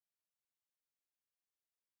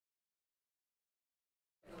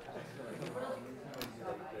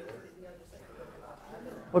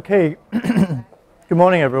Okay, good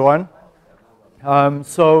morning everyone.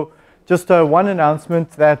 So just one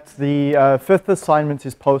announcement that the fifth assignment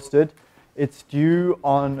is posted. It's due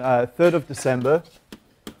on 3rd of December.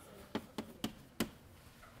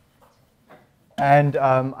 And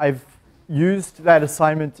I've used that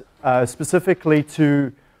assignment specifically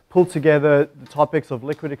to pull together the topics of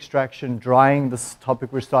liquid extraction, drying, this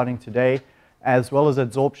topic we're starting today, as well as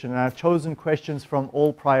adsorption. And I've chosen questions from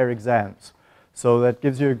all prior exams. So that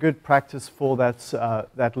gives you a good practice for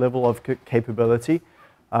that level of capability.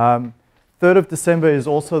 3rd of December is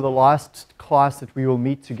also the last class that we will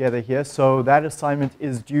meet together here. So that assignment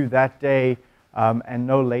is due that day, and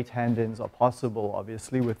no late hand-ins are possible,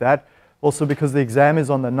 obviously, with that. Also, because the exam is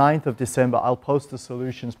on the 9th of December, I'll post the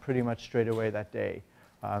solutions pretty much straight away that day.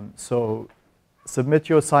 So submit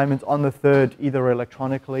your assignment on the 3rd, either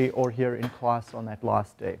electronically or here in class on that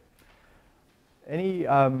last day.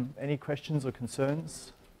 Any questions or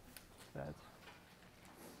concerns?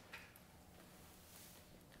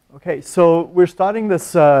 Okay, so we're starting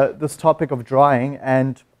this this topic of drying,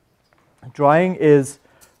 and drying is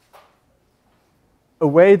a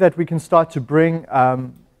way that we can start to bring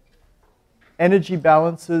energy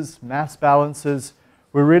balances, mass balances.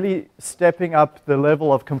 We're really stepping up the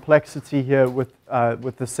level of complexity here with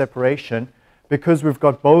the separation, because we've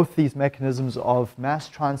got both these mechanisms of mass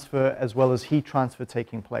transfer as well as heat transfer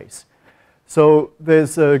taking place. So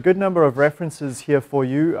there's a good number of references here for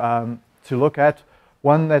you to look at.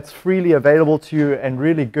 One that's freely available to you and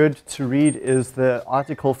really good to read is the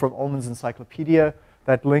article from Ullman's Encyclopedia.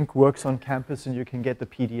 That link works on campus and you can get the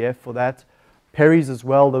PDF for that. Perry's as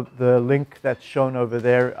well, the link that's shown over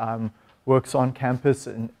there works on campus,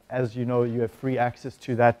 and as you know, you have free access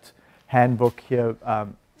to that handbook here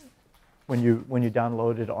when you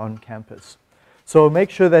download it on campus. So make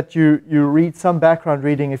sure that you read some background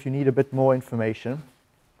reading if you need a bit more information.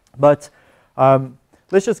 But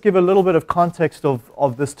let's just give a little bit of context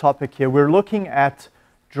of this topic here. We're looking at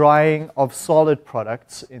drying of solid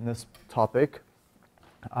products in this topic.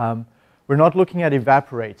 We're not looking at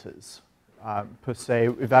evaporators per se,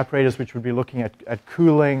 evaporators which would be looking at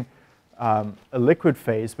cooling a liquid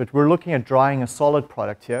phase, but we're looking at drying a solid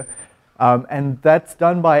product here. And that's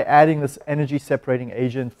done by adding this energy separating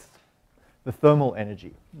agent, the thermal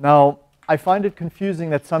energy. Now, I find it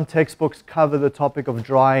confusing that some textbooks cover the topic of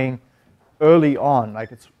drying early on.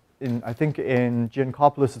 Like I think in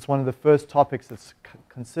Giancopoulos, it's one of the first topics that's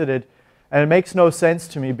considered. And it makes no sense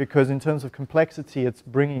to me because in terms of complexity, it's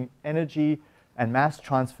bringing energy and mass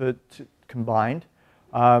transfer combined.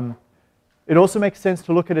 It also makes sense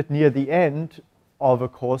to look at it near the end of a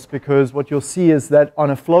course, because what you'll see is that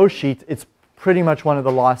on a flow sheet, it's pretty much one of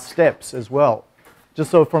the last steps as well.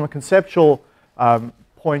 Just so from a conceptual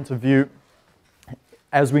point of view,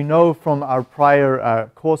 as we know from our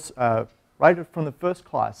prior course, right from the first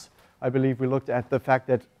class, I believe we looked at the fact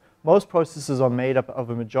that most processes are made up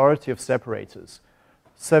of a majority of separators.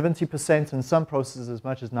 70%, and some processes as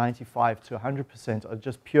much as 95 to 100% are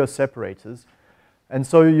just pure separators. And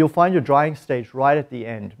so you'll find your drying stage right at the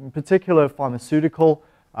end. In particular, pharmaceutical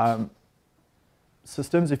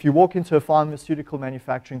systems. If you walk into a pharmaceutical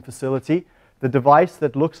manufacturing facility, the device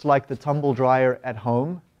that looks like the tumble dryer at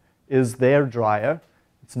home is their dryer.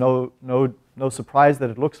 It's no surprise that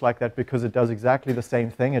it looks like that, because it does exactly the same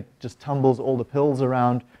thing. It just tumbles all the pills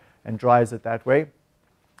around and dries it that way.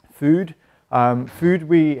 Food. Food,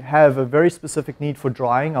 we have a very specific need for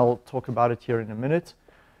drying. I'll talk about it here in a minute.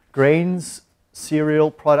 Grains, cereal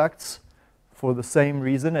products, for the same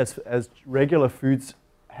reason as regular foods,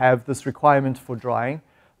 have this requirement for drying.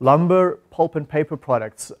 Lumber, pulp and paper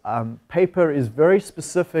products. Paper is very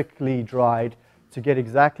specifically dried to get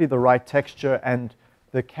exactly the right texture and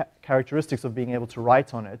the characteristics of being able to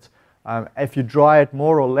write on it. If you dry it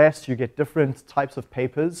more or less, you get different types of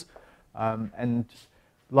papers. And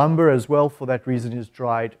lumber as well, for that reason, is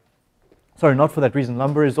dried. Sorry, not for that reason.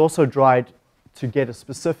 Lumber is also dried to get a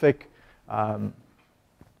specific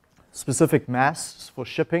mass for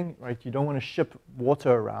shipping, right? You don't want to ship water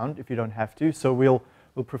around if you don't have to, so we'll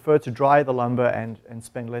prefer to dry the lumber and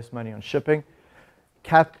spend less money on shipping.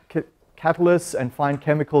 Catalysts and fine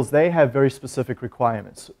chemicals, they have very specific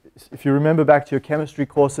requirements. If you remember back to your chemistry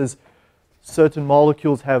courses, certain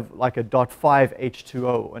molecules have like a .5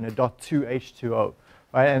 H2O and a .2 H2O,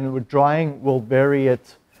 right? And with drying, we'll vary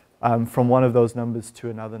it from one of those numbers to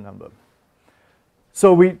another number.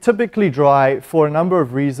 So we typically dry for a number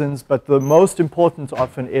of reasons, but the most important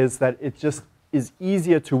often is that it just is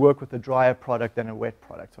easier to work with a drier product than a wet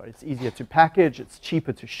product. Right? It's easier to package, it's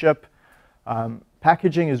cheaper to ship.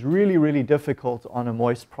 Packaging is really, really difficult on a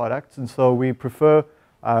moist product, and so we prefer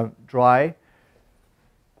dry.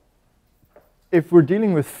 if we're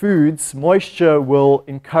dealing with foods, moisture will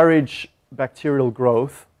encourage bacterial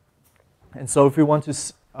growth. And so if we want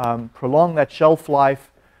to prolong that shelf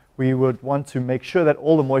life, we would want to make sure that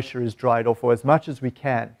all the moisture is dried off, or as much as we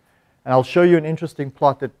can. And I'll show you an interesting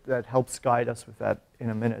plot that helps guide us with that in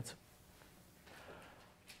a minute.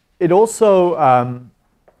 It also,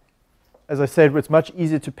 as I said, it's much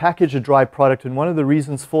easier to package a dry product, and one of the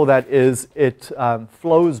reasons for that is it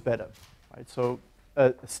flows better. Right? So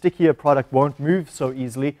a stickier product won't move so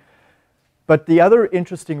easily. But the other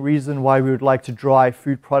interesting reason why we would like to dry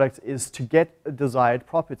food products is to get a desired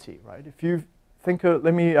property. Right? If you think,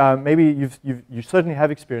 maybe you certainly have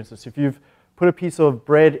experienced this. If you've put a piece of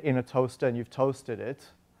bread in a toaster and you've toasted it,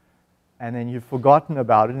 and then you've forgotten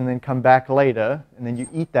about it, and then come back later, and then you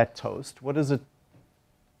eat that toast, what is it?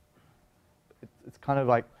 It's kind of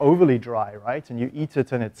like overly dry, right? And you eat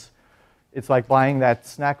it, and it's like buying that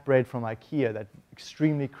snack bread from IKEA, that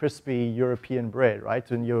extremely crispy European bread,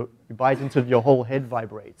 right? And you bite into it, your whole head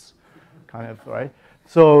vibrates, kind of, right?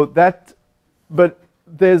 So that, but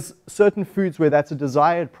there's certain foods where that's a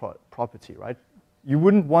desired property, right? You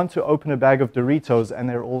wouldn't want to open a bag of Doritos and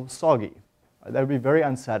they're all soggy. That would be very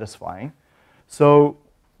unsatisfying. So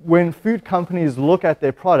when food companies look at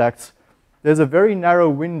their products, there's a very narrow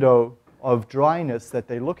window of dryness that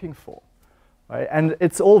they're looking for. Right? And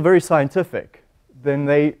it's all very scientific. Then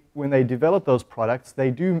when they develop those products,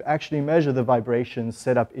 they do actually measure the vibrations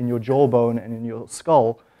set up in your jawbone and in your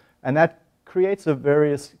skull, and that creates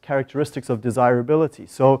various characteristics of desirability.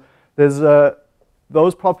 So there's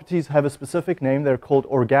those properties have a specific name. They're called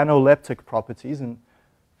organoleptic properties. And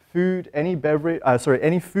any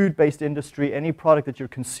food-based industry, any product that you're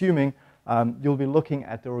consuming, you'll be looking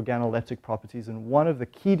at the organoleptic properties. And one of the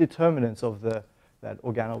key determinants of that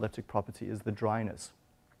organoleptic property is the dryness.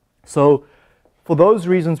 So for those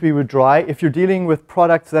reasons, we would dry. If you're dealing with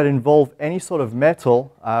products that involve any sort of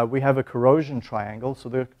metal, we have a corrosion triangle. So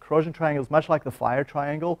the corrosion triangle is much like the fire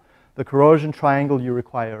triangle. The corrosion triangle, you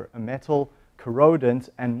require a metal, corrodant,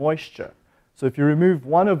 and moisture. So if you remove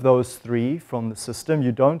one of those three from the system,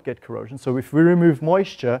 you don't get corrosion. So if we remove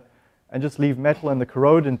moisture and just leave metal and the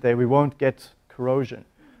corrodant there, we won't get corrosion.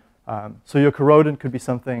 So your corrodant could be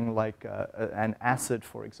something like an acid,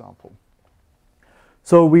 for example.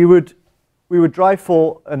 So we would dry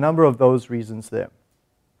for a number of those reasons there.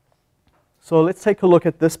 So let's take a look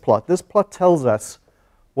at this plot. This plot tells us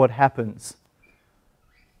what happens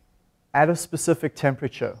at a specific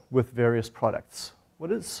temperature with various products. What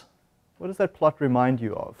does that plot remind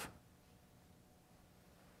you of?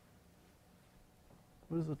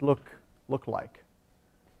 What does it look like?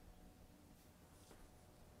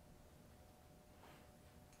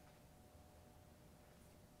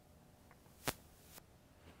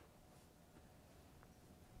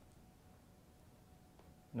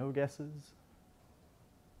 No guesses?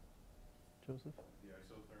 Joseph?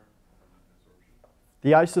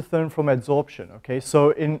 The isotherm from adsorption, okay? So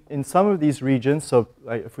in some of these regions, so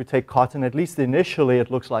like if we take cotton, at least initially it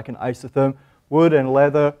looks like an isotherm. Wood and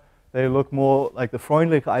leather, they look more like the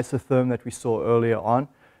Freundlich isotherm that we saw earlier on.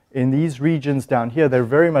 In these regions down here, they're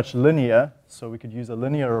very much linear, so we could use a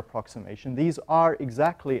linear approximation. These are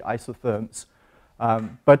exactly isotherms,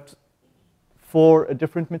 but for a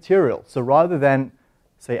different material. So rather than,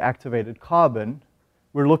 say, activated carbon,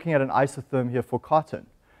 we're looking at an isotherm here for cotton.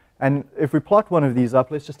 And if we plot one of these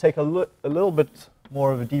up, let's just take a little bit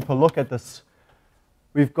more of a deeper look at this.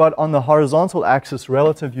 We've got on the horizontal axis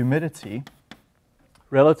relative humidity.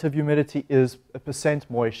 Relative humidity is a %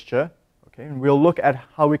 moisture. Okay? And we'll look at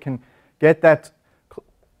how we can get that.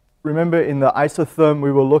 Remember, in the isotherm,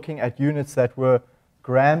 we were looking at units that were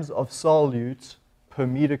grams of solute per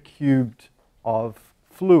meter cubed of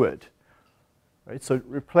fluid. Right? So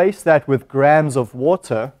replace that with grams of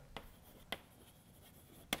water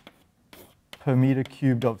per meter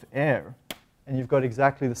cubed of air, and you've got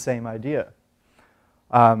exactly the same idea.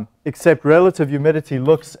 Except relative humidity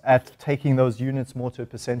looks at taking those units more to a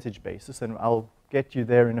percentage basis, and I'll get you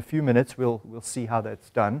there in a few minutes. We'll see how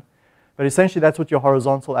that's done. But essentially, that's what your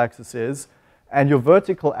horizontal axis is, and your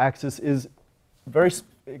vertical axis is very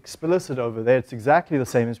explicit over there. It's exactly the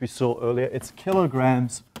same as we saw earlier. It's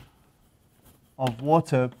kilograms of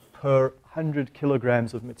water per 100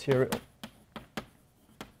 kilograms of material.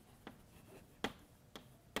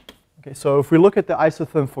 Okay, so if we look at the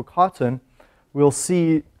isotherm for cotton, we'll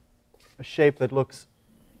see a shape that looks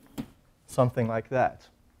something like that.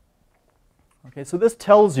 Okay, so this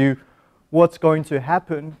tells you what's going to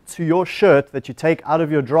happen to your shirt that you take out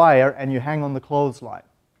of your dryer and you hang on the clothesline.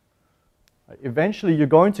 Eventually, you're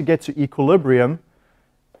going to get to equilibrium,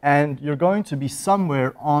 and you're going to be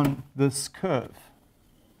somewhere on this curve.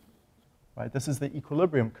 right? This is the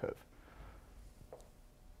equilibrium curve.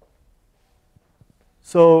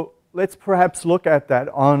 So let's perhaps look at that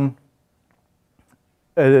on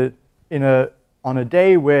a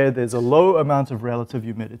day where there's a low amount of relative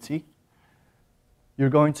humidity. You're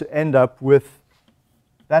going to end up with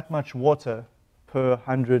that much water per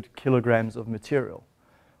 100 kilograms of material.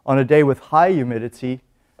 On a day with high humidity,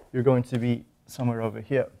 you're going to be somewhere over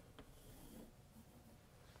here.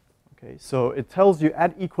 Okay, so it tells you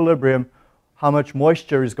at equilibrium how much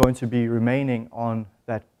moisture is going to be remaining on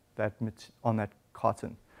that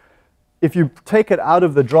cotton. If you take it out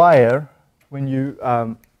of the dryer, when you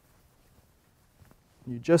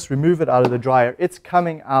just remove it out of the dryer, it's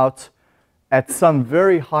coming out at some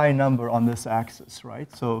very high number on this axis,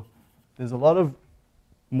 right? So there's a lot of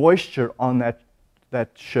moisture on that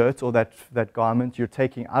shirt or that garment you're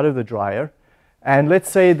taking out of the dryer. And let's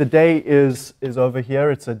say the day is over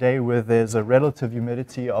here. It's a day where there's a relative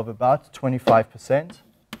humidity of about 25%.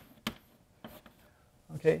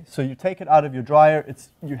 Okay, so you take it out of your dryer,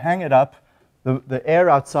 you hang it up. The air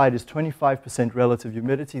outside is 25% relative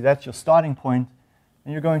humidity. That's your starting point,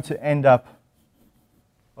 and you're going to end up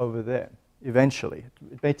over there eventually.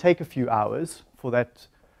 It may take a few hours for that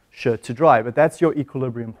shirt to dry, but that's your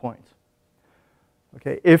equilibrium point.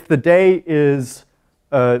 Okay, if the day is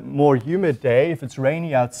a more humid day, if it's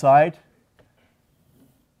rainy outside,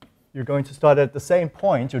 you're going to start at the same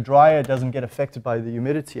point. Your dryer doesn't get affected by the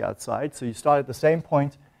humidity outside, so you start at the same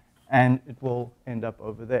point, and it will end up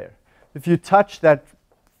over there. If you touch that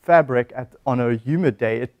fabric on a humid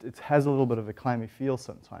day, it has a little bit of a clammy feel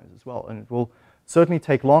sometimes as well, and it will certainly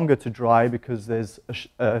take longer to dry because there's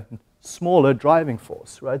a smaller driving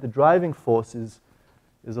force, right? The driving force is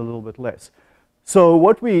a little bit less. So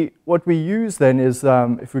what we use then is,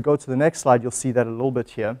 if we go to the next slide, you'll see that a little bit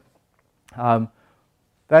here.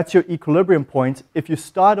 That's your equilibrium point. If you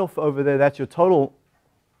start off over there, that's your total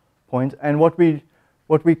point. And what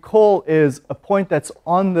we call is a point that's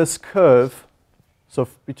on this curve. So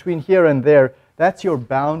between here and there, that's your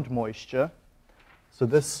bound moisture. So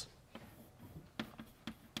this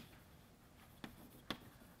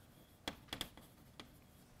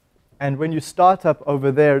and when you start up over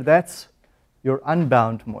there, that's your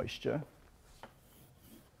unbound moisture.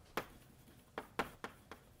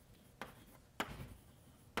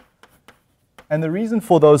 And the reason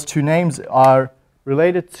for those two names are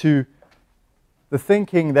related to the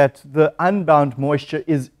thinking that the unbound moisture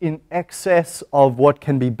is in excess of what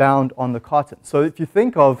can be bound on the cotton. So if you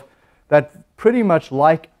think of that pretty much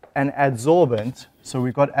like an adsorbent, so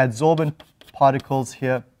we've got adsorbent particles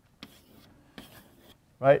here,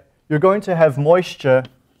 right? You're going to have moisture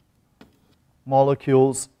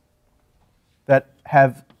molecules that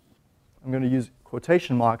have, I'm going to use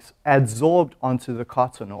quotation marks, adsorbed onto the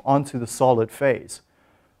cotton or onto the solid phase,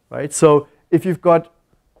 right? So if you've got,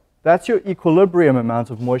 that's your equilibrium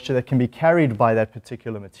amount of moisture that can be carried by that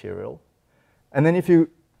particular material. And then if you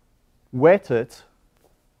wet it,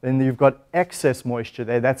 then you've got excess moisture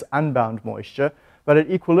there. That's unbound moisture. But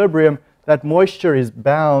at equilibrium, that moisture is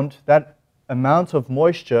bound. That amount of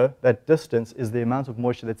moisture, that distance, is the amount of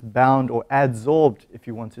moisture that's bound or adsorbed, if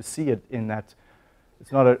you want to see it in that.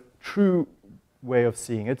 It's not a true way of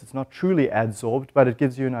seeing it. It's not truly adsorbed, but it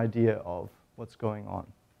gives you an idea of what's going on.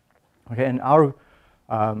 Okay, and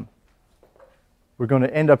we're going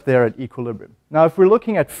to end up there at equilibrium. Now, if we're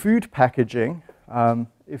looking at food packaging,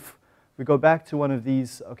 if we go back to one of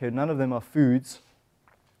these, okay, none of them are foods,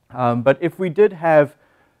 but if we did have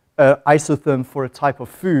an isotherm for a type of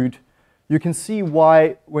food, you can see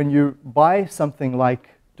why when you buy something like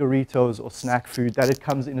Doritos or snack food that it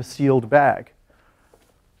comes in a sealed bag.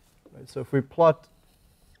 Right, so if we plot,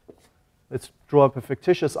 let's draw up a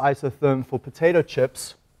fictitious isotherm for potato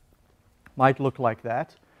chips, might look like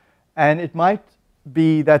that. And it might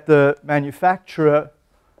be that the manufacturer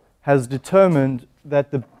has determined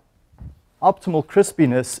that the optimal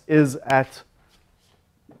crispiness is at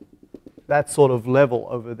that sort of level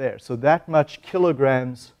over there. So that much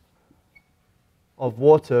kilograms of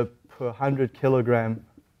water per 100 kilogram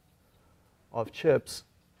of chips.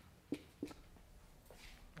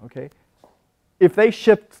 Okay. If they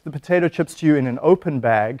shipped the potato chips to you in an open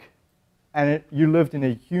bag and you lived in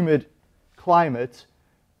a humid climate,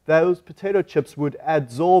 those potato chips would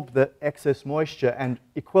adsorb the excess moisture and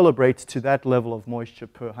equilibrate to that level of moisture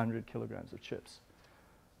per 100 kilograms of chips.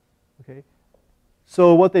 Okay?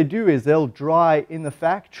 So what they do is they'll dry in the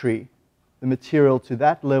factory the material to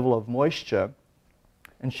that level of moisture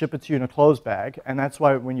and ship it to you in a closed bag. And that's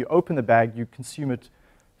why when you open the bag, you consume it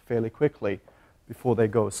fairly quickly before they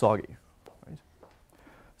go soggy. Right?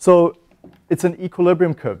 So it's an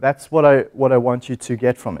equilibrium curve. That's what I want you to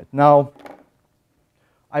get from it. Now,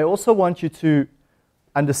 I also want you to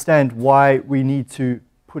understand why we need to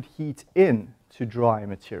put heat in to dry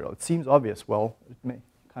material. It seems obvious. Well, it may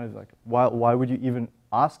kind of like, why would you even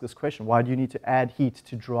ask this question? Why do you need to add heat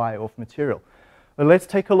to dry off material? Well, let's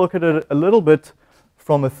take a look at it a little bit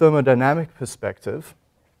from a thermodynamic perspective.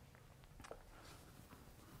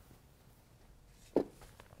 So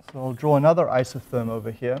I'll draw another isotherm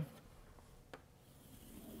over here.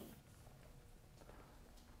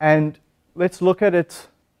 And let's look at it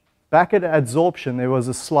back at adsorption. There was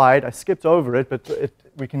a slide. I skipped over it, but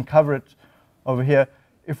we can cover it over here.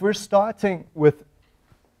 If we're starting with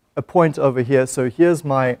a point over here, so here's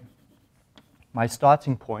my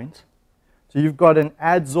starting point. So you've got an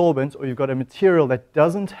adsorbent, or you've got a material that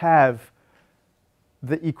doesn't have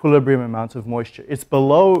the equilibrium amount of moisture. It's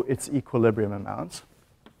below its equilibrium amount.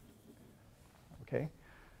 Okay.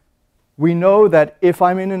 We know that if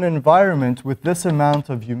I'm in an environment with this amount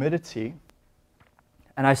of humidity,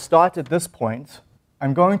 and I start at this point,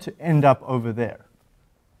 I'm going to end up over there.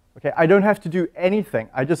 Okay, I don't have to do anything.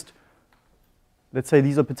 I just, let's say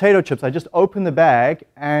these are potato chips. I just open the bag,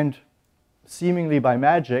 and seemingly by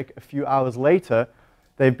magic, a few hours later,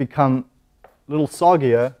 they've become a little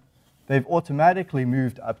soggier. They've automatically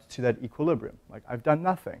moved up to that equilibrium. Like, I've done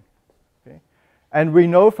nothing. Okay? And we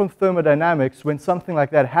know from thermodynamics, when something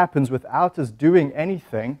like that happens without us doing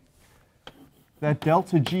anything, that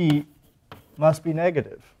delta G must be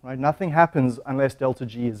negative. Right? Nothing happens unless delta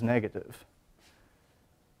G is negative.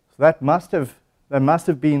 So that must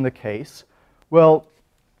have been the case. Well,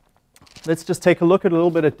 let's just take a look at a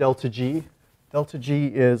little bit at delta G. Delta G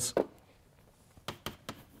is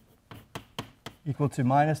equal to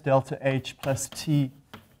minus delta H plus T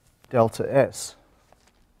delta S.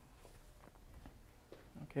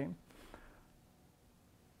 Okay.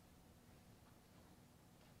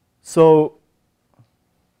 So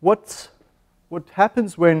what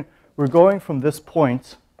happens when we're going from this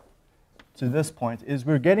point to this point is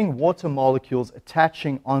we're getting water molecules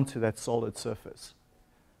attaching onto that solid surface.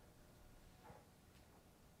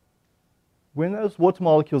 When those water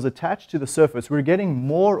molecules attach to the surface, we're getting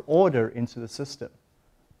more order into the system.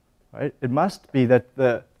 Right? It must be that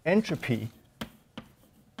the entropy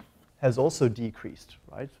has also decreased,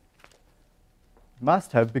 right? It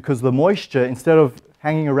must have, because the moisture, instead of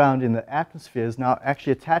hanging around in the atmosphere, is now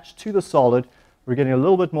actually attached to the solid. We're getting a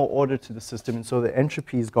little bit more order to the system, and so the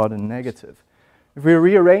entropy has gotten negative. If we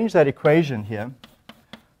rearrange that equation here,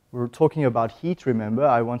 we're talking about heat, remember.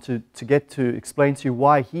 I want to explain to you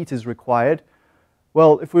why heat is required.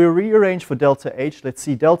 Well, if we rearrange for delta H, let's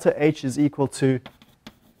see, delta H is equal to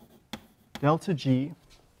delta G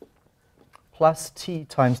plus T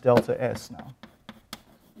times delta S now.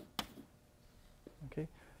 Okay.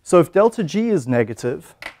 So if delta G is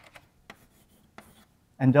negative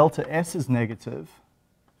and delta S is negative,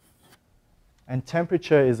 and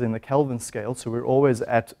temperature is in the Kelvin scale, so we're always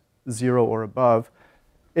at 0 or above,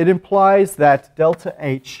 it implies that delta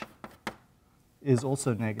H is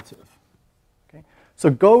also negative. Okay? So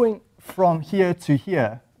going from here to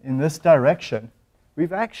here in this direction,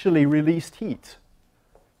 we've actually released heat.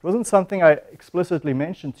 It wasn't something I explicitly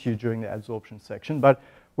mentioned to you during the adsorption section, but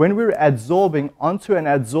when we're adsorbing onto an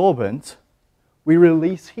adsorbent, we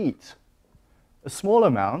release heat. A small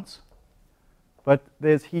amount, but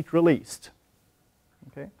there's heat released.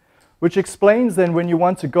 Okay? Which explains then when you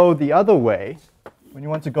want to go the other way, when you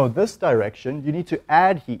want to go this direction, you need to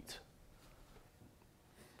add heat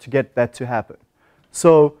to get that to happen.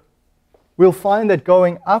 So we'll find that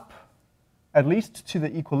going up, at least to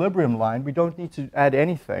the equilibrium line, we don't need to add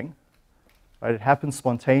anything. Right? It happens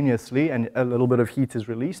spontaneously, and a little bit of heat is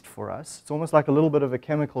released for us. It's almost like a little bit of a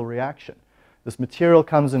chemical reaction. This material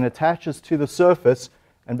comes and attaches to the surface,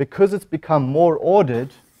 and because it's become more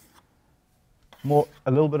ordered,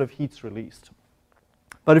 a little bit of heat's released.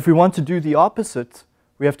 But if we want to do the opposite,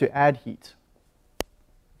 we have to add heat.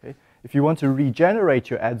 Okay? If you want to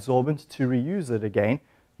regenerate your adsorbent to reuse it again,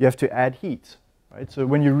 you have to add heat. Right? So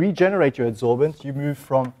when you regenerate your adsorbent, you move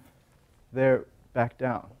from there back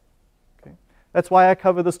down. Okay? That's why I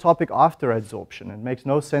cover this topic after adsorption. It makes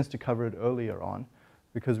no sense to cover it earlier on,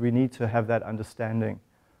 because we need to have that understanding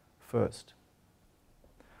first.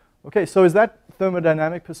 Okay, so is that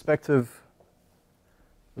thermodynamic perspective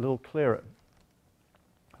a little clearer?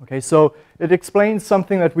 Okay, so it explains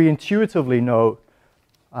something that we intuitively know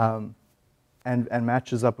and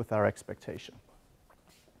matches up with our expectation.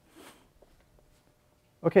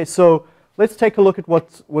 Okay, so let's take a look at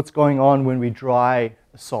what's going on when we dry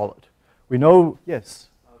a solid. We know, yes?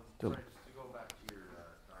 Sorry, just to go back to your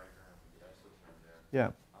diagram, the isotherm there.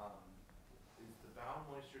 Yeah.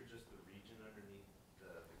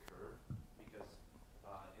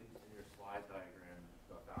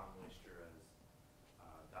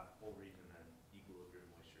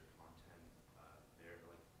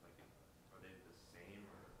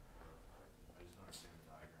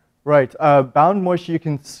 Right. Bound moisture, you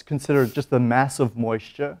can consider just the mass of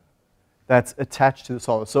moisture that's attached to the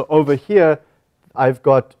solid. So over here, I've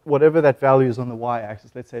got whatever that value is on the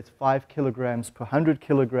y-axis. Let's say it's 5 kilograms per 100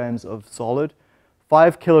 kilograms of solid.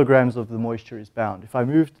 5 kilograms of the moisture is bound. If I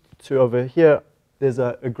move to over here, there's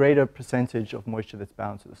a greater percentage of moisture that's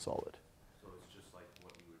bound to the solid. So it's just like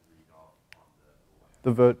what you would read off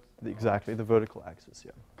on the Exactly, the vertical axis,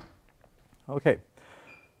 yeah. Okay.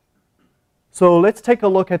 So let's take a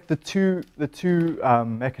look at the two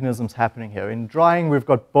mechanisms happening here. In drying, we've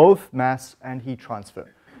got both mass and heat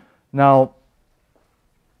transfer. Now,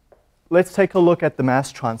 let's take a look at the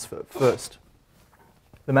mass transfer first.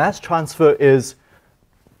 The mass transfer is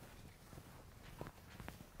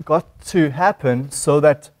got to happen so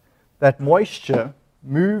that that moisture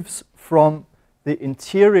moves from the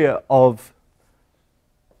interior of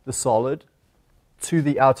the solid to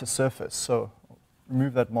the outer surface. So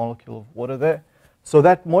remove that molecule of water there. So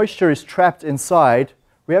that moisture is trapped inside.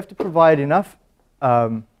 We have to provide enough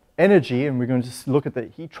energy, and we're going to look at the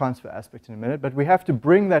heat transfer aspect in a minute, but we have to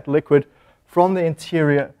bring that liquid from the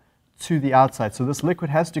interior to the outside. So this liquid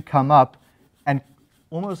has to come up and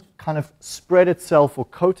almost kind of spread itself or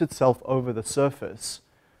coat itself over the surface.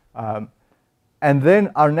 And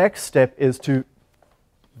then our next step is to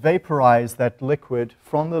vaporize that liquid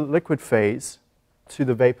from the liquid phase to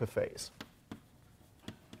the vapor phase.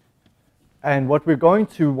 And what we're going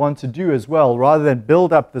to want to do as well, rather than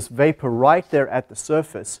build up this vapor right there at the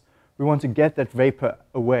surface, we want to get that vapor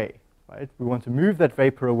away, right? We want to move that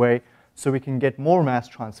vapor away so we can get more mass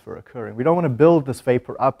transfer occurring. We don't want to build this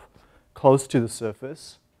vapor up close to the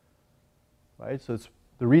surface, right? So it's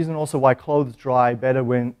the reason also why clothes dry better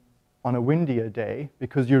when on a windier day,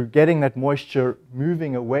 because you're getting that moisture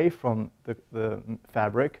moving away from the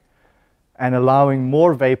fabric and allowing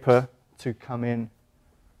more vapor to come in.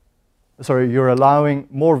 Sorry, you're allowing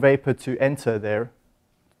more vapor to enter there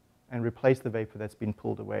and replace the vapor that's been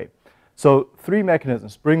pulled away. So 3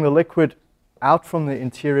 mechanisms: bring the liquid out from the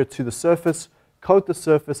interior to the surface, coat the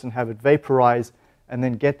surface and have it vaporize, and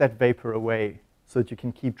then get that vapor away so that you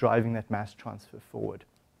can keep driving that mass transfer forward.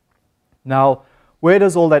 Now, where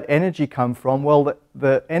does all that energy come from? Well,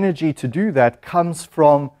 the energy to do that comes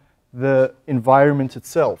from the environment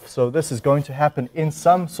itself. So this is going to happen in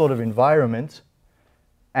some sort of environment,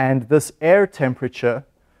 and this air temperature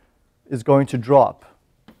is going to drop.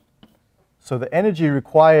 So the energy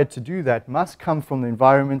required to do that must come from the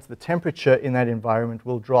environment. The temperature in that environment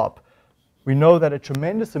will drop. We know that a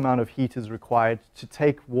tremendous amount of heat is required to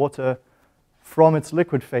take water from its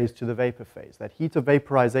liquid phase to the vapor phase. That heat of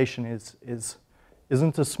vaporization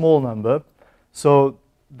isn't a small number. So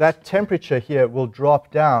that temperature here will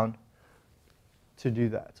drop down to do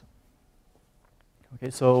that. Okay,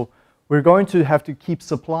 so we're going to have to keep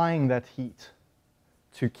supplying that heat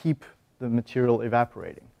to keep the material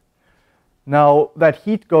evaporating. Now, that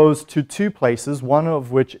heat goes to 2 places, one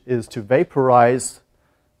of which is to vaporize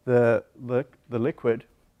the liquid.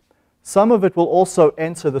 Some of it will also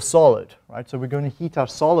enter the solid, right? So we're going to heat our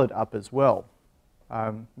solid up as well.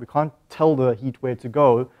 We can't tell the heat where to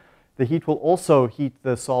go. The heat will also heat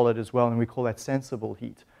the solid as well, and we call that sensible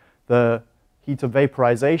heat. The heat of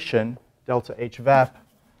vaporization, delta H vap,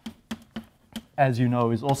 as you know,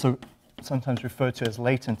 is also sometimes referred to as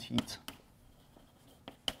latent heat.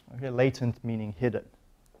 Okay, latent meaning hidden.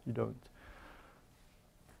 You don't.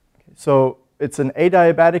 Okay, so it's an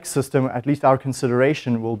adiabatic system. At least our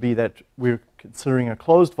consideration will be that we're considering a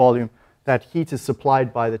closed volume. That heat is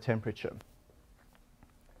supplied by the temperature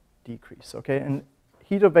decrease. Okay, and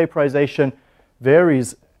heat of vaporization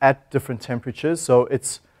varies at different temperatures. So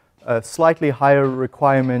it's a slightly higher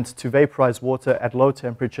requirement to vaporize water at low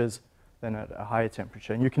temperatures than at a higher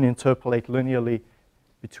temperature. And you can interpolate linearly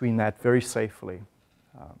between that very safely.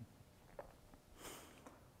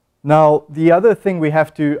 Now, the other thing we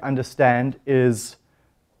have to understand is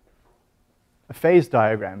a phase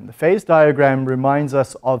diagram. The phase diagram reminds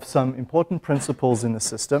us of some important principles in the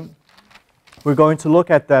system. We're going to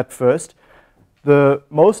look at that first. The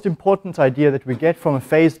most important idea that we get from a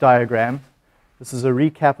phase diagram, this is a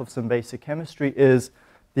recap of some basic chemistry, is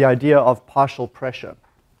the idea of partial pressure.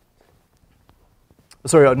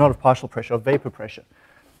 Sorry, not of partial pressure, of vapor pressure.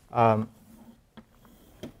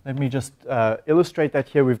 Let me just illustrate that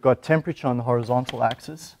here. We've got temperature on the horizontal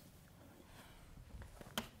axis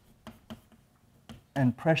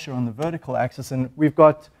and pressure on the vertical axis. And we've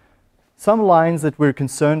got some lines that we're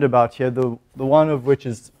concerned about here, the one of which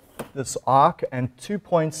is this arc, and 2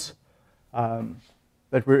 points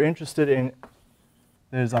that we're interested in.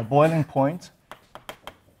 There's our boiling point.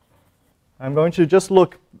 I'm going to just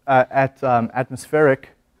look at atmospheric.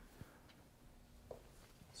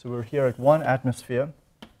 So we're here at 1 atmosphere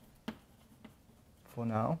for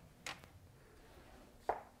now.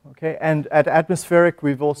 Okay, and at atmospheric,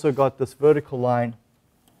 we've also got this vertical line,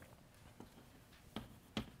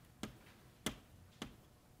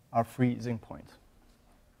 our freezing point.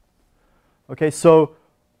 Okay, so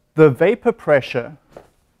the vapor pressure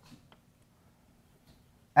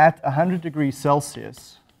at 100 degrees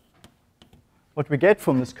Celsius, what we get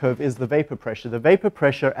from this curve is the vapor pressure. The vapor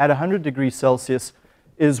pressure at 100 degrees Celsius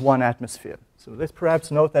is 1 atmosphere. So let's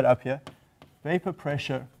perhaps note that up here. Vapor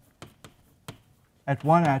pressure at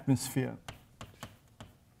 1 atmosphere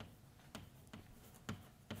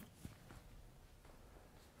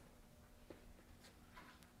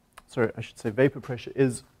sorry, I should say vapor pressure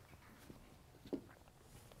is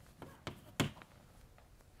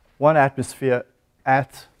 1 atmosphere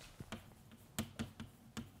at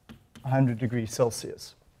 100 degrees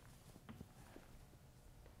Celsius.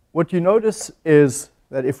 What you notice is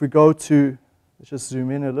that if we go to, let's just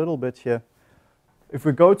zoom in a little bit here, if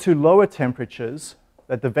we go to lower temperatures,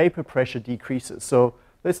 that the vapor pressure decreases. So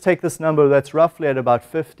let's take this number that's roughly at about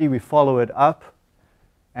 50, we follow it up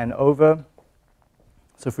and over.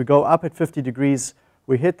 So if we go up at 50 degrees,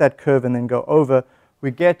 we hit that curve and then go over,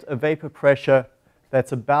 we get a vapor pressure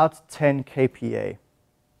that's about 10 kPa.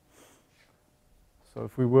 So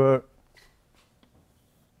if we were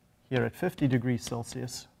here at 50 degrees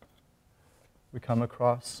Celsius, we come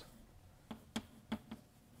across,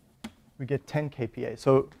 we get 10 kPa.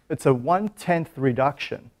 So it's a 1/10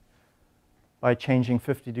 reduction by changing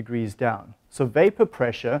 50 degrees down. So vapor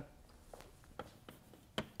pressure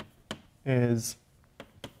is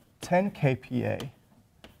 10 kPa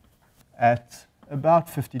at about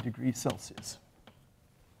 50 degrees Celsius.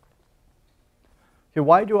 Okay,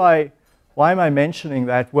 why am I mentioning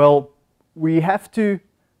that? Well, we have to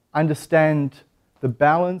understand the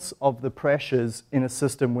balance of the pressures in a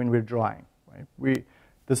system when we're drying. Right?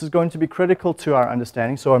 This is going to be critical to our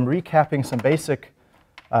understanding, so I'm recapping some basic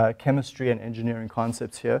chemistry and engineering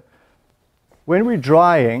concepts here. When we're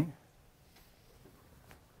drying,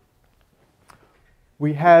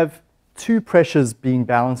 we have two pressures being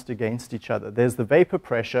balanced against each other. There's the vapor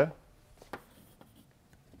pressure,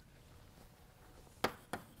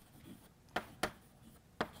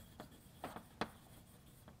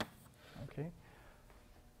 okay,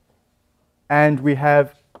 and we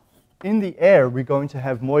have in the air, we're going to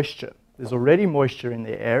have moisture. There's already moisture in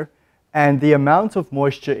the air, and the amount of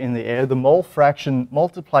moisture in the air, the mole fraction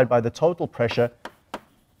multiplied by the total pressure,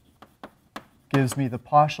 gives me the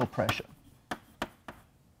partial pressure.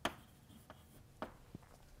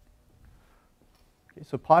 Okay,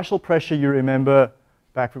 so partial pressure, you remember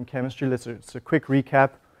back from chemistry. Let's a quick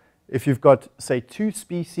recap. If you've got, say, two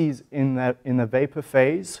species in the vapor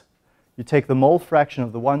phase, you take the mole fraction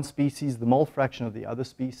of the one species, the mole fraction of the other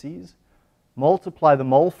species, multiply the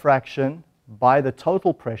mole fraction by the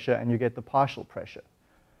total pressure, and you get the partial pressure.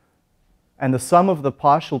 And the sum of the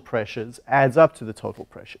partial pressures adds up to the total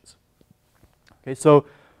pressures. Okay, so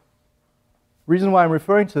reason why I'm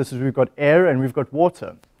referring to this is we've got air and we've got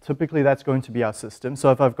water. Typically, that's going to be our system.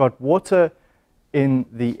 So if I've got water in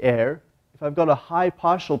the air, if I've got a high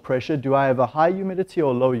partial pressure, do I have a high humidity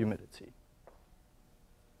or low humidity?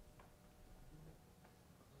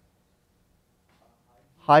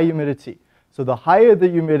 High humidity. So the higher the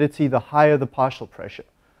humidity, the higher the partial pressure.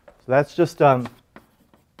 So that's just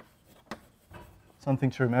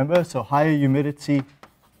something to remember. So higher humidity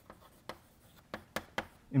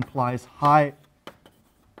implies high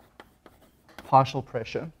partial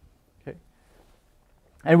pressure. Okay.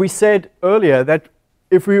 And we said earlier that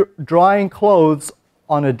if we're drying clothes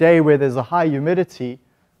on a day where there's a high humidity,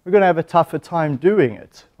 we're going to have a tougher time doing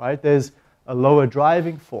it, right? There's a lower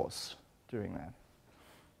driving force doing that.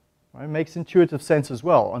 Right? It makes intuitive sense as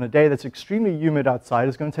well. On a day that's extremely humid outside,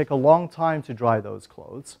 it's going to take a long time to dry those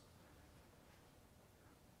clothes.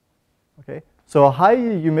 Okay? So a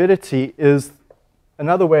higher humidity is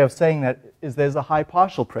another way of saying that is there's a high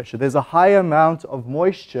partial pressure. There's a high amount of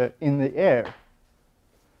moisture in the air.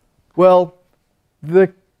 Well,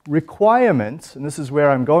 the requirement, and this is where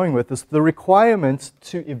I'm going with this, the requirement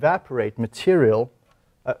to evaporate material,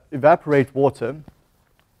 evaporate water,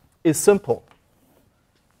 is simple.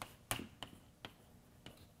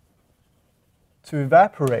 To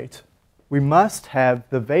evaporate, we must have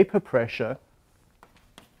the vapor pressure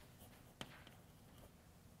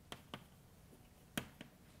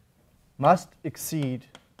must exceed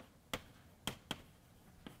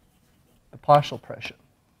the partial pressure.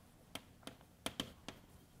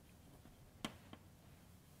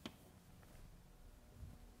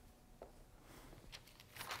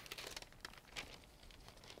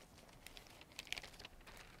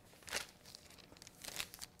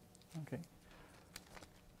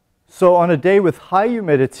 So on a day with high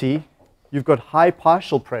humidity, you've got high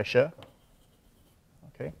partial pressure.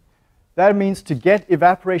 Okay. That means to get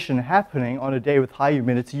evaporation happening on a day with high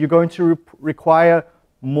humidity, you're going to require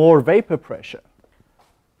more vapor pressure.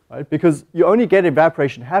 Right? Because you only get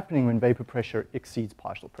evaporation happening when vapor pressure exceeds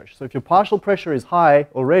partial pressure. So if your partial pressure is high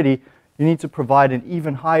already, you need to provide an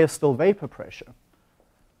even higher still vapor pressure.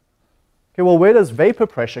 Okay, well, where does vapor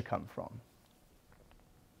pressure come from?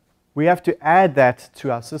 We have to add that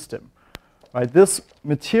to our system. Right? This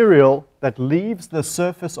material that leaves the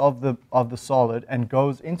surface of the solid and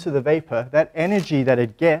goes into the vapor, that energy that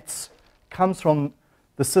it gets comes from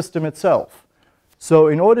the system itself. So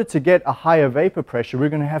in order to get a higher vapor pressure, we're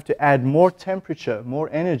going to have to add more temperature, more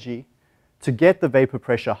energy, to get the vapor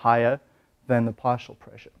pressure higher than the partial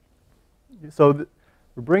pressure. So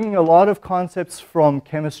we're bringing a lot of concepts from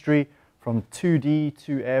chemistry, from 2D,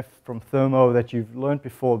 2F, from thermo that you've learned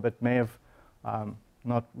before but may have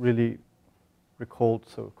not really recalled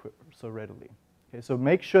so readily. Okay, so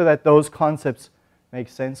make sure that those concepts make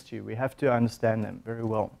sense to you. We have to understand them very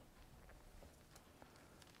well.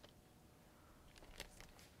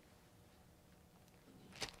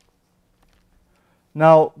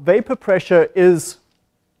 Now, vapor pressure is,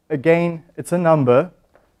 again, it's a number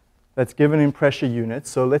that's given in pressure units.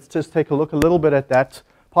 So let's just take a look a little bit at that.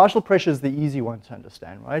 Partial pressure is the easy one to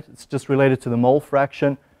understand, right? It's just related to the mole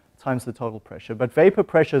fraction times the total pressure. But vapor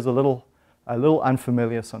pressure is a little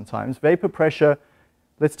unfamiliar sometimes. Vapor pressure,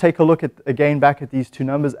 let's take a look at, again, back at these two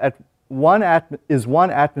numbers. At one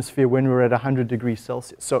atmosphere when we're at 100 degrees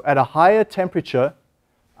Celsius. So at a higher temperature,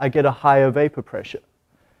 I get a higher vapor pressure.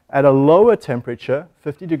 At a lower temperature,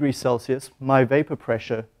 50 degrees Celsius, my vapor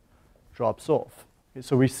pressure drops off. Okay,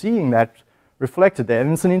 so we're seeing that reflected there.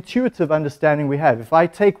 And it's an intuitive understanding we have. If I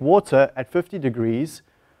take water at 50 degrees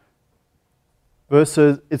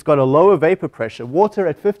versus it's got a lower vapor pressure, water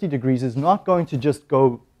at 50 degrees is not going to just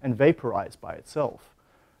go and vaporize by itself.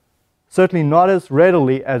 Certainly not as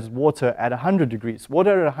readily as water at 100 degrees.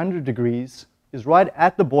 Water at 100 degrees is right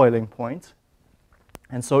at the boiling point,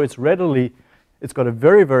 and so it's got a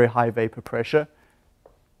very, very high vapor pressure,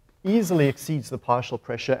 easily exceeds the partial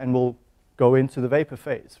pressure, and will go into the vapor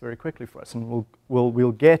phase very quickly for us. And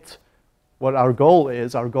we'll get what our goal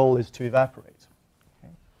is. Our goal is to evaporate.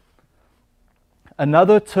 Okay.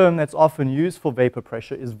 Another term that's often used for vapor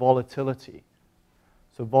pressure is volatility.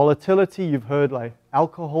 So volatility, you've heard like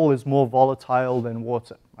alcohol is more volatile than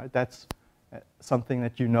water. Right? That's something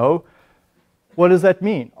that you know. What does that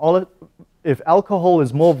mean? If alcohol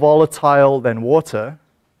is more volatile than water,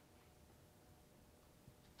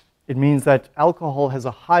 it means that alcohol has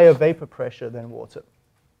a higher vapor pressure than water,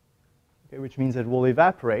 okay, which means it will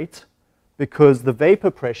evaporate because the vapor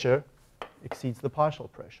pressure exceeds the partial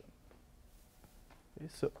pressure. Okay,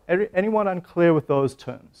 so anyone unclear with those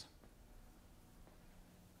terms?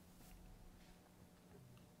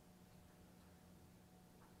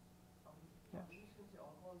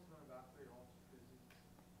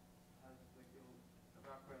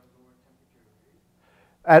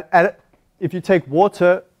 If you take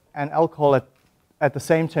water and alcohol at the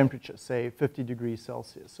same temperature, say 50 degrees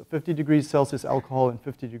Celsius. So 50 degrees Celsius alcohol and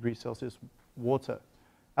 50 degrees Celsius water.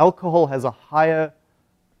 Alcohol has a higher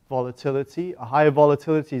volatility. A higher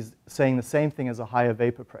volatility is saying the same thing as a higher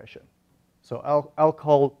vapor pressure. So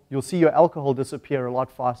alcohol, you'll see your alcohol disappear a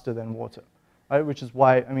lot faster than water, right? Which is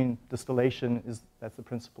why, I mean, distillation that's the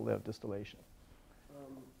principle there of distillation.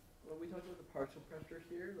 When we talk about the partial pressure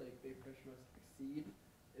here, like vapor pressure must exceed,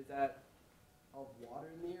 is that of water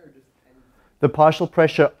in the air or just any? The partial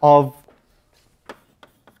pressure of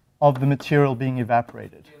the material being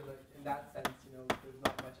evaporated. Yeah, like in that sense, there's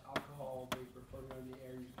not much alcohol vapor floating around in the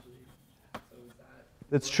air usually. So is that?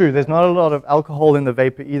 That's true. There's not a lot of alcohol in the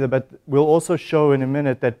vapor either, but we'll also show in a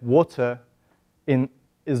minute that water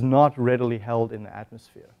is not readily held in the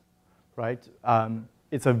atmosphere, right?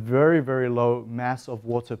 It's a very, very low mass of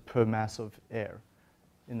water per mass of air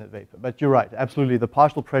in the vapor. But you're right, absolutely. The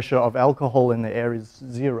partial pressure of alcohol in the air is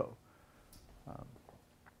 0,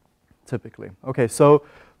 typically. Okay, so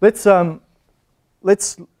let's move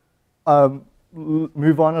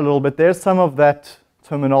on a little bit. There's some of that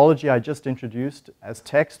terminology I just introduced as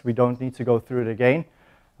text. We don't need to go through it again.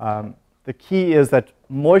 The key is that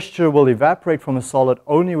moisture will evaporate from a solid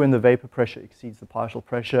only when the vapor pressure exceeds the partial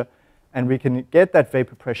pressure, and we can get that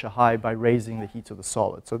vapor pressure high by raising the heat of the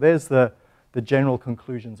solid. So there's the general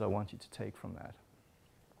conclusions I want you to take from that.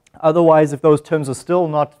 Otherwise, if those terms are still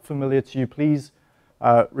not familiar to you, please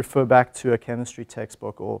refer back to a chemistry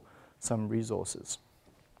textbook or some resources.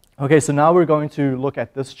 Okay, so now we're going to look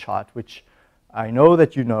at this chart, which I know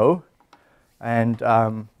that you know. And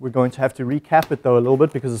we're going to have to recap it though a little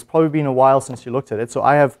bit because it's probably been a while since you looked at it. So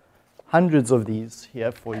I have hundreds of these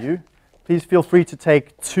here for you. Please feel free to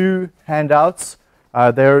take 2 handouts.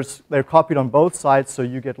 They're copied on both sides, so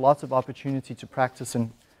you get lots of opportunity to practice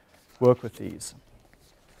and work with these.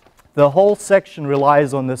 The whole section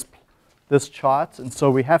relies on this chart, and so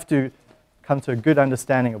we have to come to a good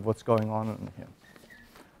understanding of what's going on in here.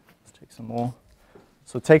 Let's take some more.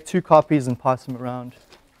 So take 2 copies and pass them around.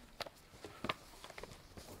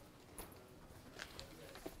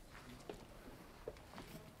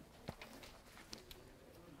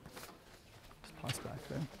 Just pass back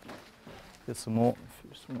there. Get some more. If you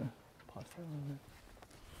just want to pass that on there.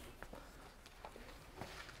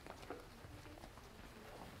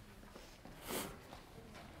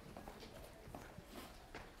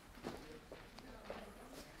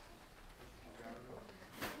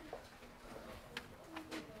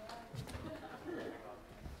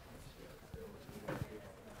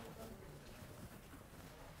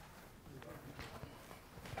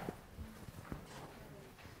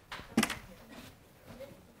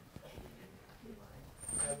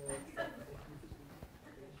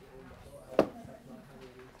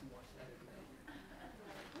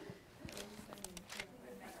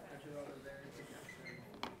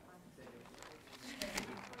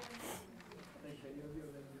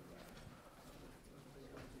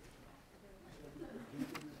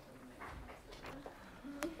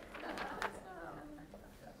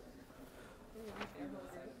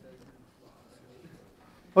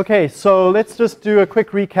 Okay, so let's just do a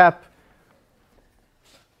quick recap.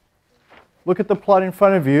 Look at the plot in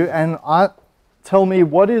front of you and tell me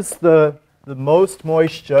what is the most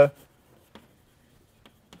moisture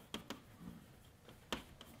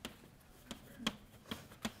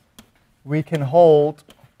we can hold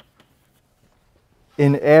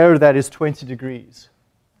in air that is 20 degrees.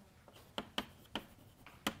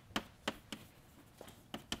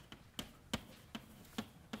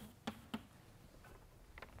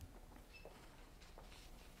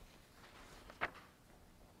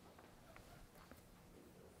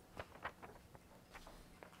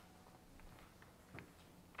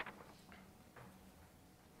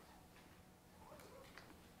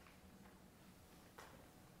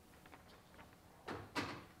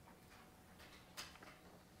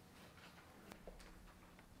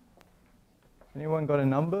 Anyone got a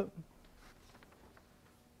number?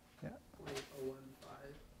 Yeah. 0.015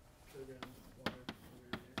 kilograms of water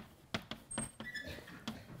per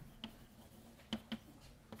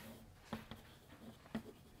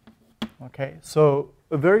air. Okay, so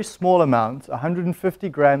a very small amount, 150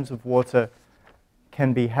 grams of water,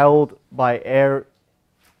 can be held by air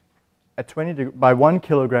at by 1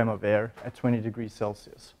 kilogram of air at 20 degrees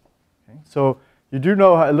Celsius. Okay, so you do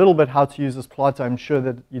know a little bit how to use this plot. I'm sure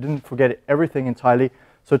that you didn't forget everything entirely.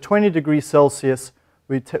 So 20 degrees Celsius,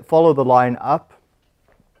 we follow the line up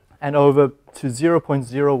and over to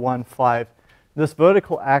 0.015. This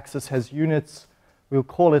vertical axis has units, we'll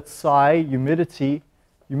call it psi, humidity.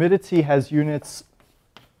 Humidity has units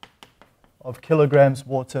of kilograms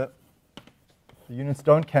water. The units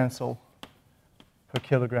don't cancel per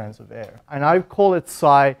kilograms of air. And I call it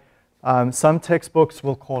psi. Some textbooks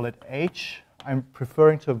will call it H. I'm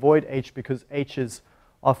preferring to avoid H because H is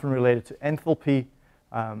often related to enthalpy.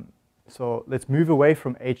 So let's move away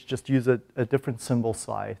from H, just use a different symbol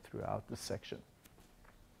psi throughout this section.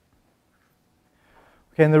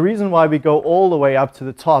 Okay, and the reason why we go all the way up to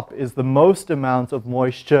the top is the most amount of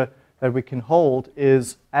moisture that we can hold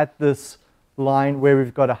is at this line where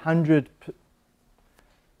we've got 100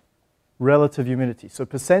 relative humidity. So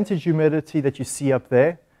percentage humidity that you see up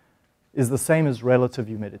there is the same as relative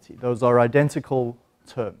humidity. Those are identical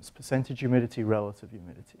terms, percentage humidity, relative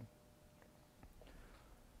humidity.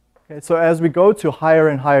 Okay, so as we go to higher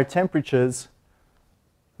and higher temperatures,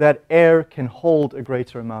 that air can hold a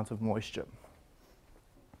greater amount of moisture.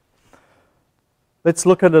 Let's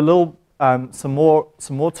look at a little, some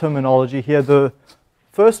more terminology here. The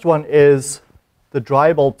first one is the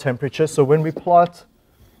dry bulb temperature. So when we plot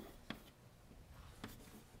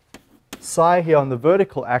psi here on the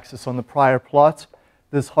vertical axis on the prior plot,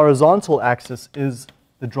 this horizontal axis is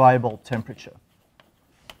the dry bulb temperature.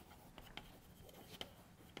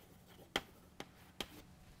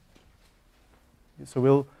 So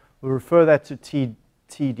we'll refer that to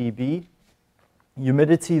TdB.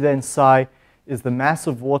 Humidity then psi is the mass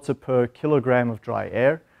of water per kilogram of dry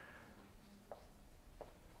air.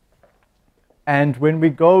 And when we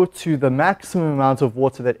go to the maximum amount of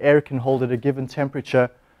water that air can hold at a given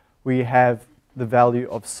temperature, we have the value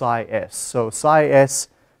of psi s. So psi s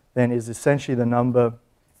then is essentially the number,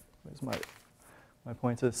 where's my my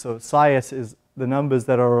pointer. So psi s is the numbers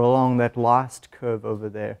that are along that last curve over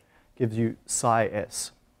there, gives you psi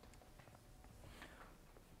s.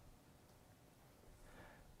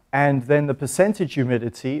 And then the percentage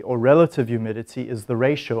humidity or relative humidity is the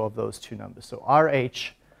ratio of those two numbers. So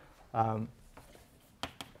RH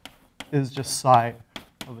is just psi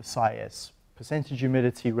over psi s. Percentage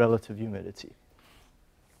humidity, relative humidity.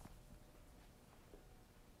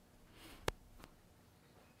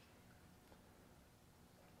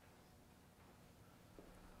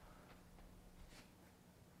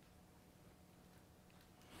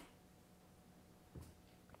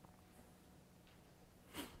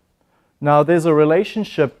 Now, there's a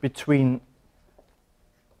relationship between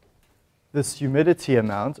this humidity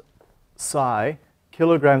amount, psi,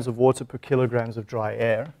 kilograms of water per kilograms of dry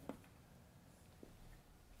air,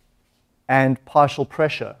 and partial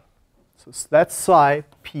pressure. So that's psi,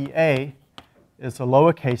 PA, is a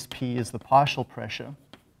lowercase p, is the partial pressure.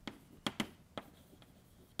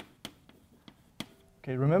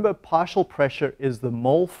 Okay, remember, partial pressure is the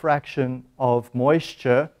mole fraction of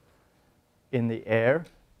moisture in the air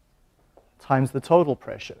times the total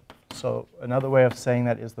pressure. So another way of saying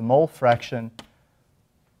that is the mole fraction,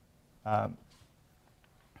 mole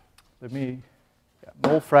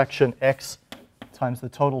fraction x times the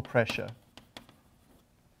total pressure,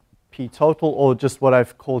 P total, or just what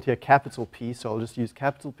I've called here capital P, so I'll just use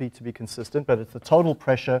capital P to be consistent, but it's the total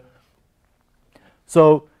pressure.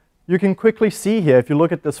 So you can quickly see here, if you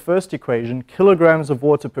look at this first equation, kilograms of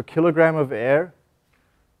water per kilogram of air,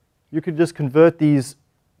 you could just convert these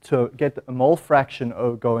to get a mole fraction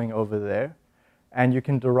going over there, and you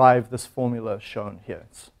can derive this formula shown here.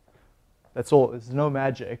 That's all. There's no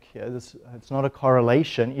magic here. It's not a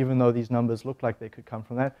correlation, even though these numbers look like they could come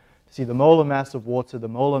from that. See the molar mass of water, the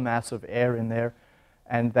molar mass of air in there,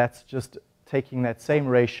 and that's just taking that same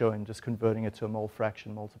ratio and just converting it to a mole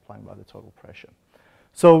fraction, multiplying by the total pressure.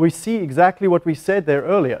 So we see exactly what we said there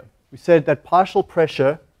earlier. We said that partial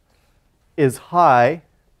pressure is high.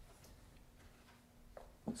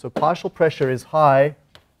 So partial pressure is high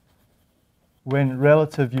when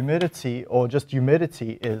relative humidity, or just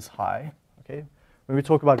humidity, is high. Okay? When we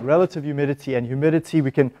talk about relative humidity and humidity,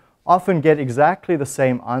 we can often get exactly the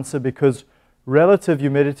same answer because relative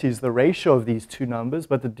humidity is the ratio of these two numbers,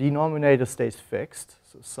 but the denominator stays fixed.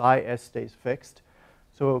 So psi s stays fixed.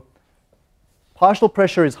 So partial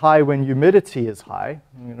pressure is high when humidity is high.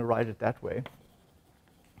 I'm going to write it that way.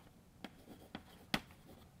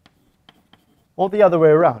 Or the other way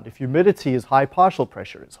around. If humidity is high, partial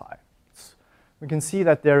pressure is high. We can see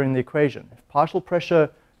that there in the equation. If partial pressure,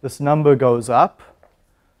 this number goes up,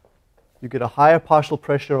 you get a higher partial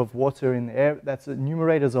pressure of water in the air. That's the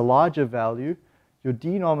numerator is a larger value. Your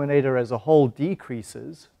denominator as a whole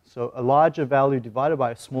decreases. So a larger value divided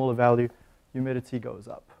by a smaller value, humidity goes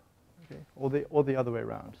up. Okay? Or the other way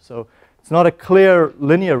around. So it's not a clear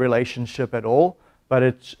linear relationship at all, but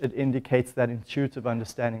it indicates that intuitive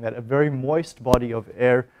understanding that a very moist body of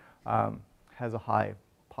air has a high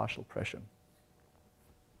partial pressure.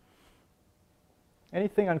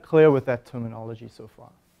 Anything unclear with that terminology so far?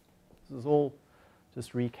 This is all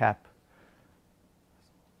just recap,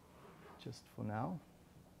 just for now.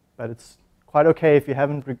 But it's quite okay if you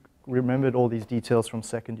haven't remembered all these details from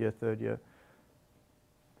second year, third year.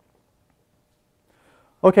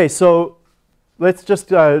 Okay, so let's just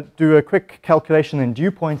do a quick calculation. And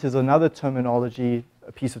dew point is another terminology,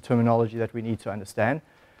 a piece of terminology that we need to understand.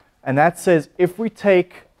 And that says if we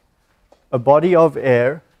take a body of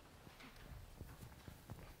air,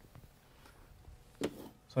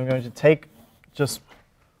 so I'm going to take just,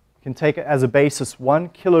 you can take it as a basis 1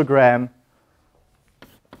 kilogram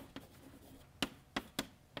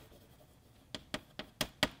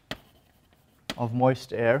of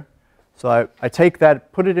moist air. So I take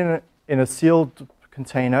that, put it in a sealed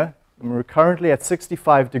container, and we're currently at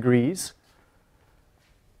 65 degrees.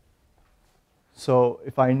 So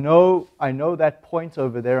if I know that point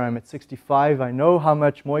over there, I'm at 65, I know how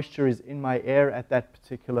much moisture is in my air at that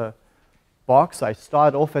particular box. I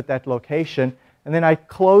start off at that location, and then I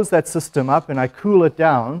close that system up and I cool it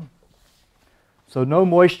down. So no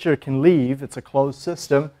moisture can leave, it's a closed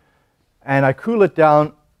system. And I cool it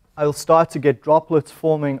down, I'll start to get droplets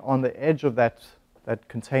forming on the edge of that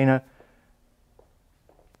container.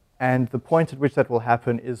 And the point at which that will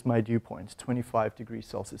happen is my dew point, 25 degrees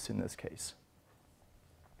Celsius in this case.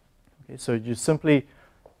 Okay, so you simply,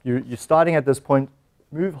 you're starting at this point,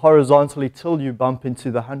 move horizontally till you bump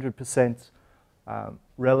into the 100%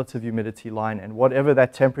 relative humidity line, and whatever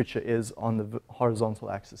that temperature is on the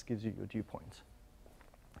horizontal axis gives you your dew point.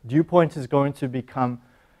 Dew point is going to become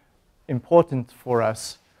important for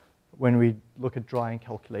us when we look at drying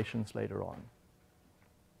calculations later on.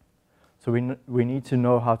 So we need to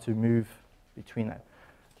know how to move between that.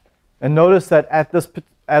 And notice that at this,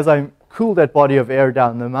 as I cool that body of air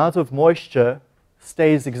down, the amount of moisture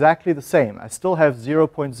stays exactly the same. I still have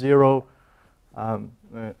 0.0, I'm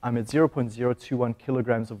at 0.021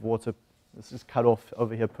 kilograms of water. This is cut off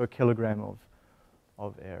over here per kilogram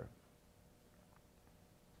of air.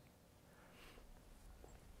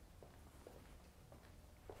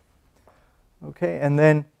 Okay, and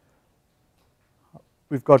then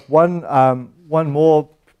we've got one more.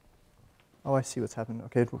 Oh, I see what's happened.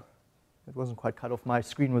 Okay, it wasn't quite cut off. My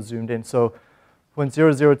screen was zoomed in. So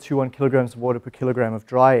 0.0021 kilograms of water per kilogram of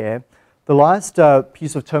dry air. The last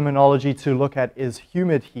piece of terminology to look at is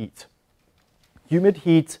humid heat. Humid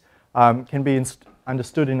heat can be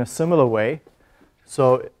understood in a similar way.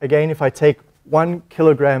 So again, if I take 1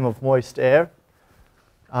 kilogram of moist air,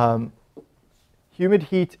 humid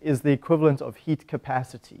heat is the equivalent of heat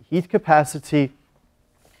capacity. Heat capacity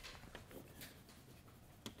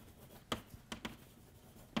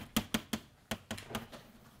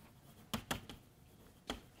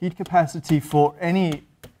for any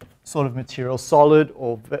sort of material, solid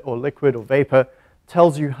or liquid or vapor,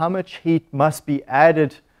 tells you how much heat must be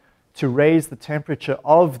added to raise the temperature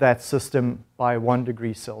of that system by 1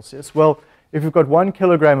 degree Celsius. Well, if you've got 1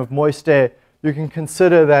 kilogram of moist air, you can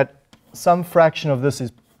consider that some fraction of this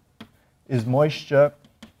is moisture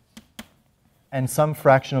and some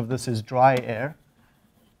fraction of this is dry air.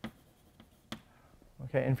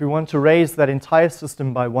 Okay, and if we want to raise that entire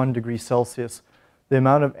system by 1 degree Celsius, the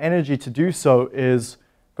amount of energy to do so is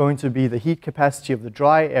going to be the heat capacity of the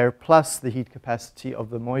dry air plus the heat capacity of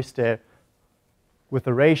the moist air, with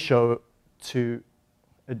a ratio to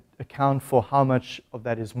account for how much of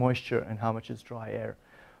that is moisture and how much is dry air.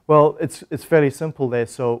 Well, it's fairly simple there.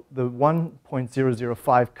 So the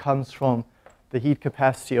 1.005 comes from the heat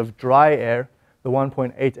capacity of dry air. The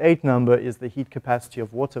 1.88 number is the heat capacity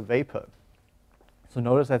of water vapor. So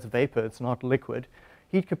notice that's vapor, it's not liquid.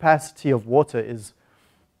 Heat capacity of water is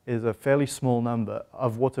a fairly small number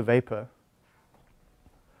of water vapor.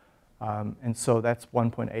 And so that's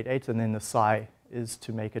 1.88, and then the psi is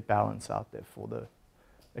to make it balance out there for the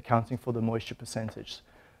accounting for the moisture percentage.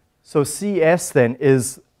 So CS then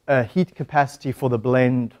is a heat capacity for the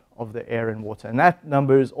blend of the air and water. And that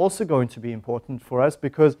number is also going to be important for us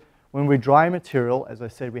because when we dry material, as I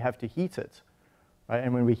said, we have to heat it. Right?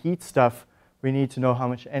 And when we heat stuff, we need to know how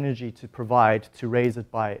much energy to provide to raise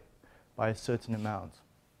it by a certain amount.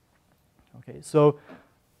 Okay, so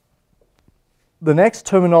the next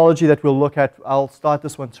terminology that we'll look at, I'll start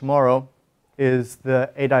this one tomorrow, is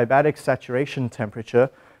the adiabatic saturation temperature,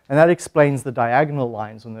 and that explains the diagonal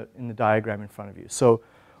lines in the diagram in front of you. So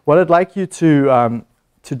what I'd like you to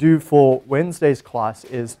do for Wednesday's class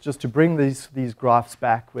is just to bring these graphs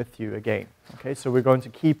back with you again. Okay, so we're going to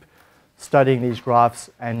keep studying these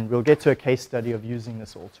graphs, and we'll get to a case study of using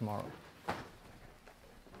this all tomorrow.